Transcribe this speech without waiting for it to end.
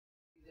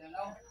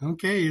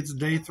Okay, it's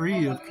day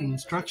 3 of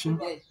construction.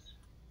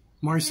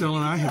 Marcel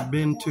and I have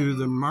been to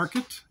the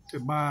market to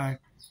buy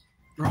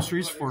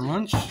groceries for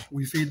lunch.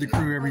 We feed the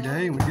crew every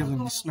day and we give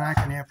them a snack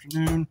in the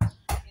afternoon.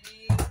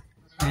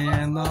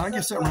 And I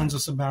guess that runs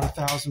us about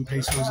 1,000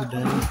 pesos a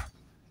day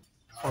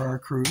for our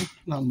crew.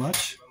 Not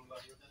much.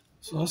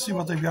 So let's see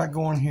what they've got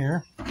going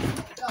here.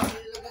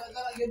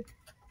 They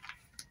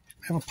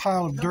have a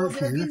pile of dirt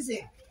here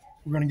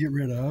we're going to get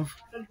rid of.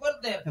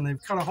 And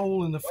they've cut a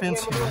hole in the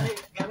fence here.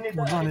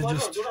 We're going to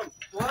just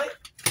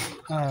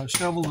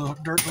shovel the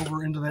dirt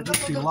over into that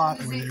empty lot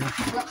over there.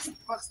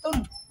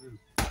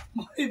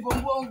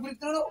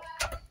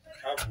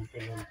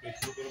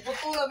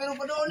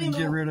 And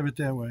get rid of it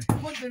that way.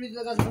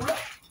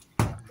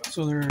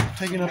 So they're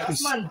taking up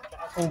this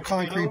old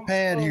concrete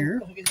pad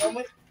here.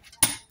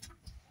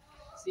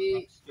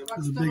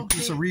 There's a big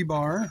piece of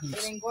rebar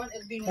that's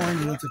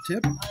pointed at the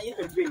tip.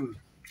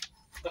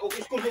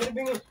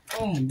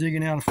 And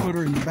digging out a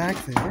footer in the back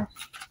there.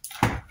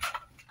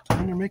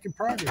 And they're making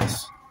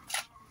progress.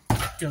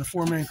 Got a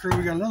 4-man crew.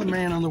 We got another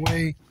man on the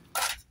way.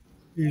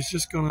 He's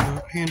just going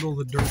to handle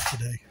the dirt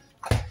today.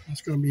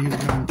 That's going to be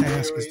his main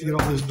task, is to get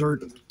all this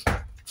dirt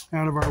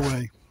out of our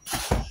way.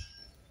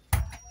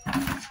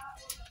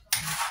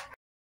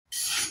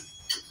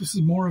 This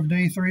is more of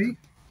day 3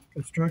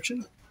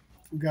 construction.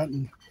 We've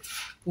gotten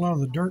a lot of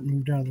the dirt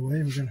moved out of the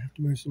way. We're going to have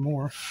to move some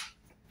more.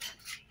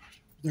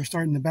 They're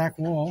starting the back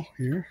wall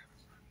here.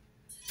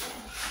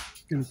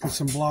 Going to put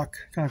some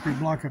concrete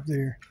block up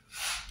there.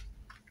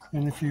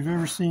 And if you've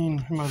ever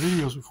seen my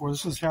videos before,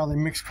 this is how they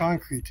mix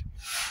concrete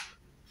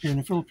here in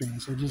the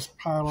Philippines. They just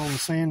pile all the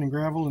sand and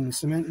gravel and the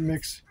cement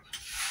mix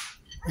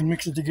and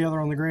mix it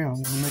together on the ground.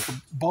 And they make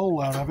a bowl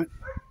out of it,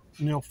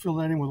 and they'll fill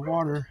that in with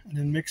water and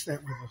then mix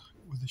that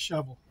with a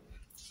shovel.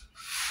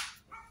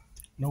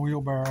 No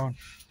wheelbarrow,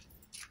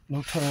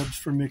 no tubs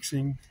for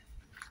mixing,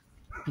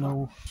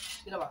 no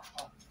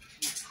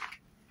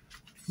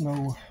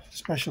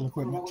special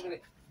equipment.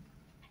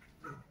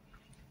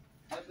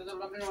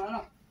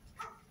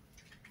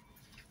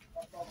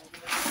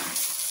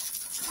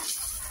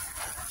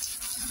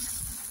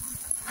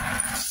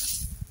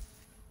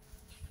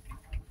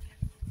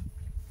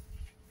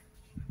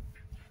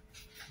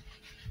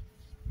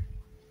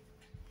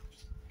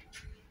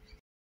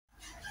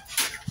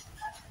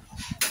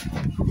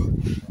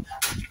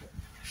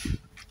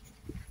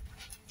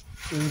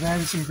 So we've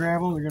added some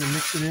gravel. We're going to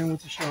mix it in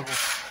with the shovel.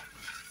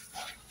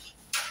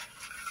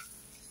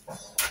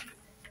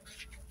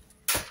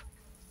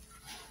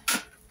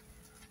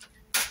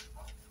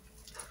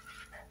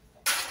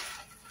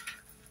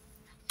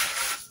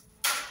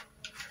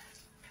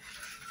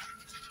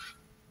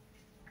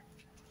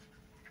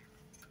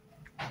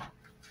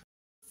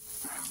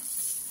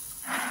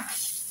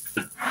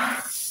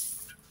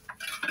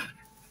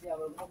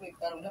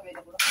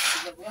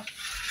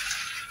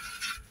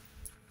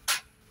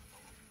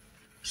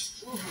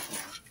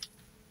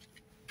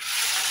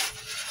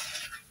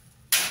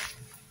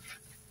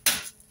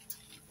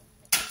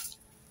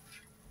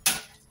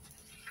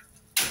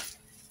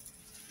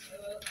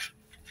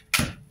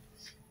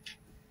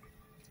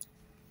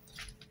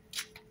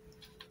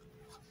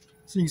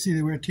 So you can see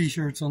they wear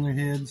t-shirts on their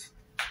heads.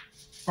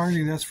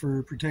 Partly that's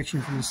for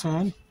protection from the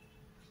sun.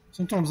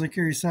 Sometimes they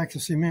carry sacks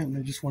of cement and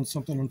they just want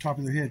something on top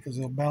of their head because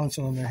they'll balance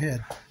it on their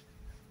head.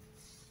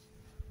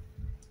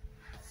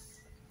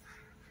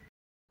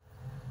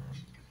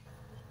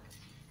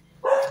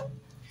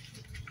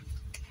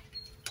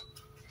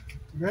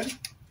 You ready?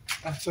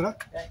 Set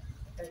up.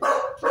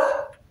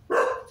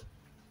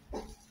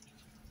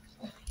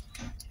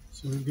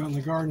 So we've gotten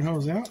the garden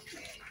hose out.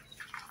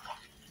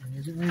 And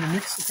we're getting ready to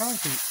mix the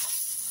concrete.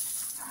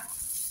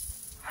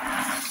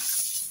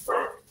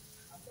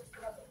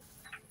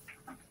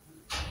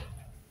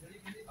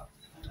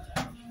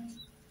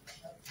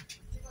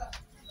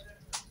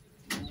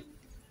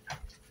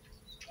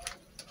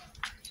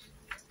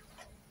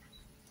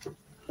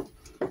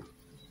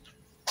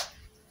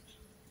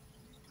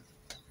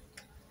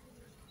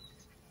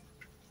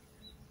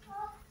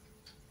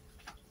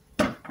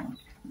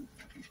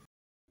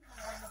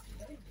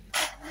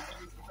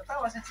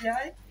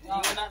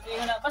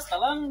 Ingat na basta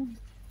lang.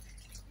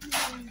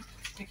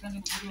 Check lang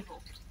yung video ko.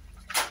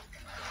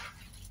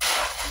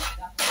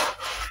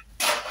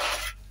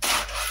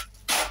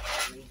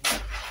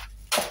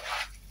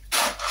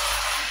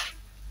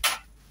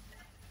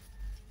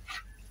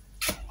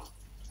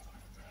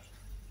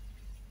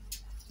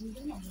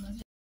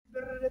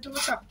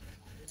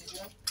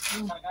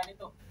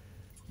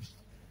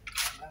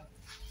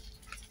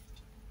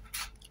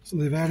 So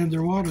they've added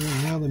their water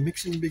and now the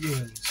mixing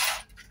begins.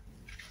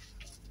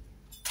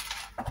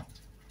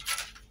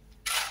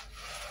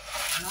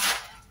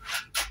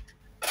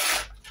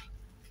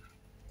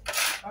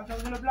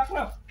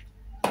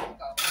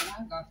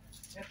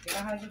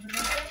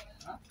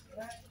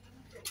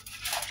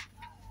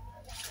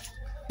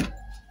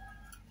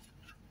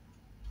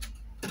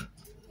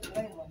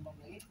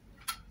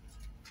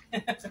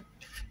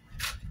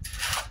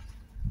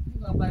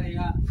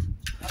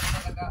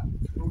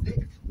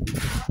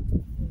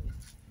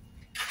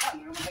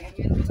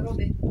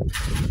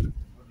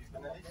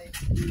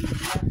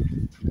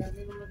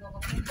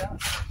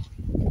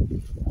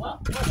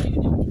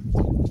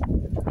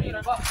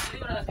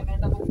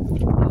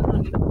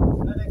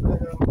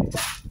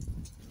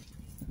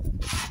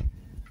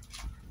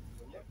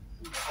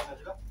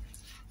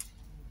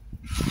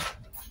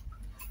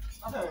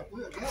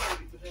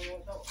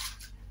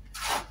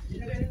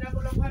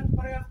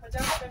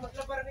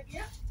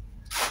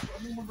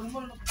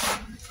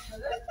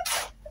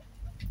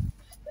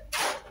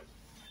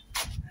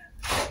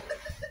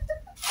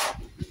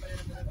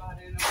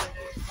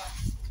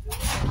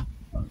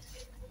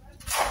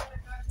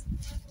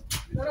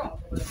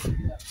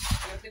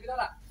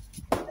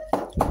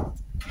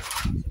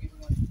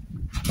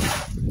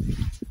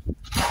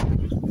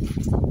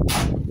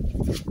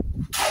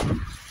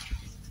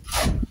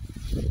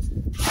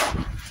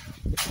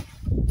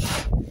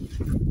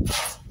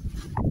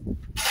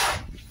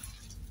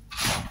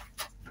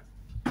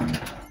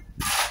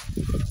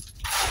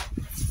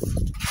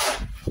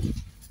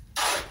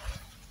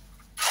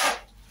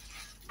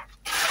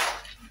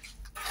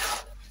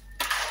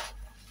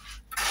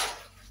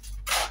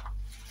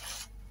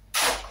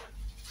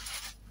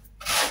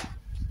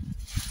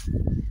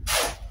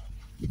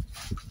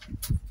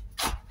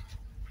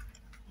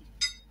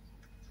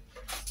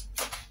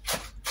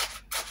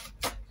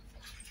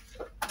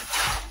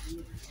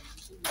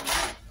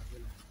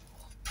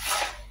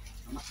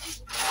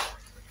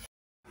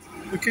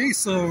 Okay,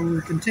 so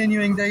we're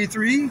continuing day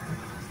 3.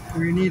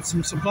 We need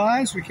some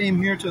supplies. We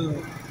came here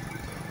to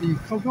the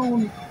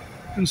Outbuilding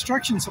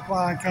Construction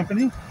Supply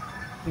Company,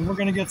 and we're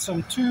going to get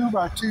some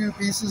 2x2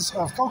 pieces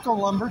of cocoa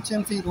lumber,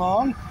 10 feet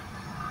long,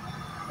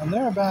 and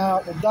they're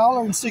about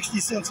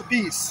 $1.60 a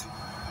piece.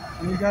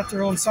 And we got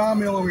their own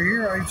sawmill over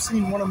here. I've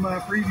seen one of my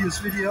previous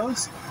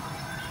videos.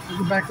 We'll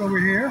go back over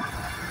here.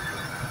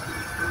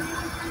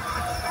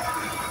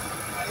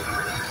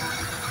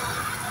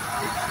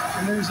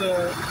 And there's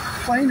a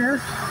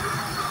planer,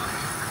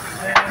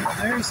 and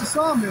there's the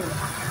sawmill.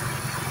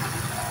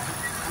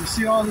 You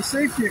see all the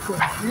safety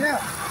equipment. Yeah.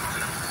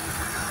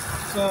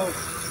 So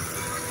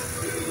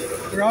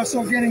we're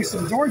also getting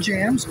some door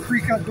jambs,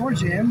 pre-cut door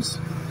jambs,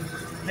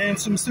 and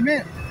some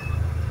cement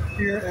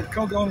here at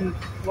Outbuilding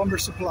Lumber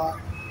Supply,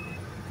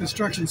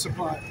 Construction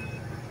Supply.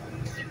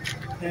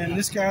 And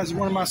this guy is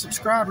one of my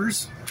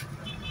subscribers,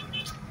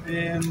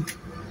 and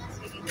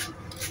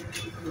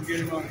we'll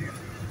get him on here.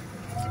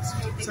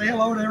 Say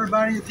hello to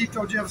everybody at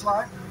Tito Jeff's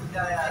Life.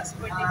 Yeah.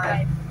 All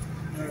right.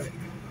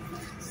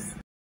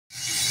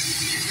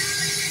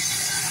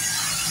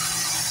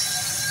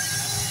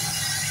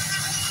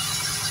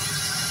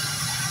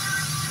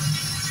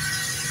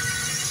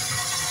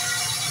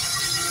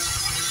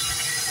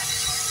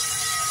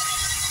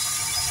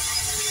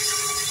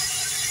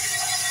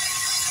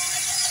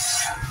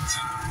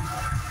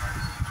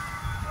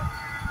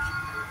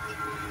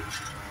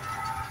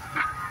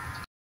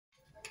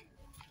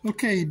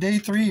 Okay, day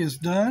 3 is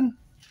done,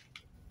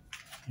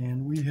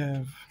 and we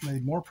have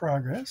made more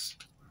progress.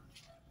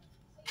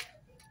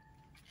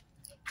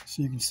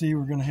 So you can see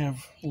we're going to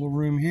have a little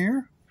room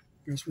here.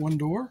 There's one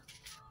door,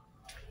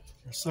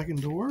 a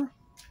second door,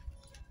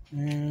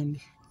 and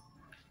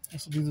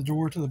this will be the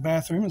door to the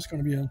bathroom. It's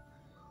going to be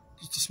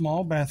just a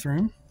small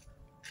bathroom.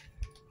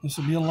 This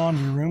will be a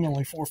laundry room,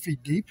 only 4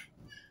 feet deep.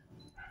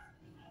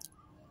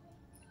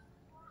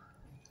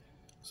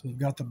 So we've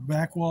got the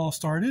back wall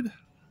started.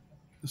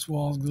 This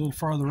wall is a little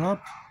farther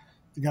up.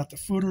 We got the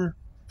footer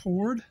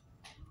poured,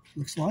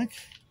 looks like,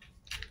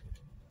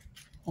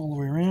 all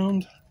the way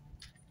around.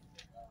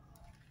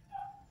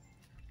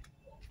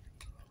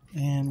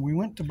 And we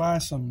went to buy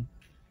some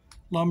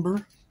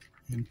lumber,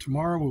 and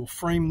tomorrow we'll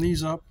frame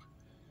these up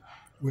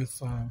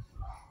with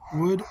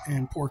wood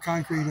and pour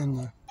concrete in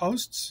the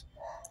posts.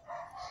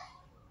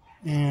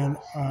 And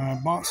I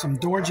bought some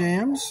door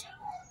jambs.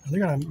 They're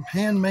going to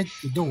hand make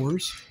the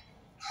doors.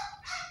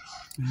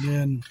 And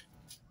then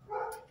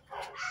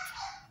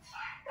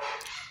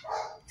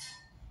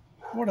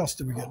what else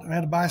did we get? I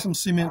had to buy some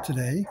cement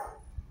today,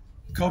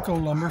 cocoa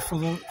lumber for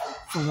the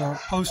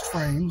post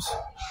frames.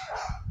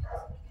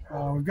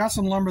 We've got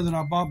some lumber that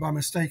I bought by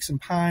mistake, some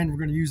pine. We're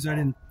going to use that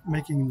in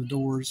making the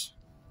doors.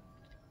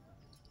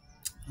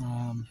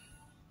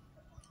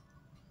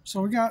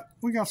 So we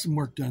got some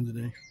work done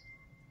today.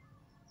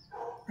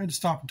 I had to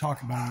stop and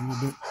talk about it a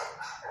little bit,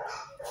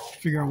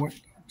 figure out what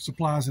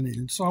supplies I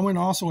needed. So I went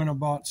also and I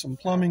bought some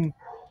plumbing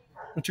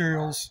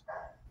materials.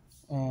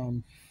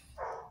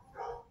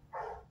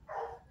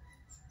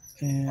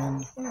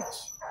 And what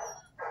else?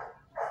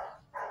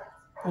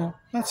 Well,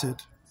 that's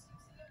it.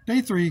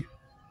 Day 3.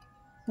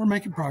 We're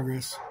making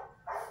progress.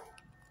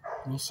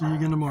 We'll see you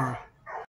again tomorrow.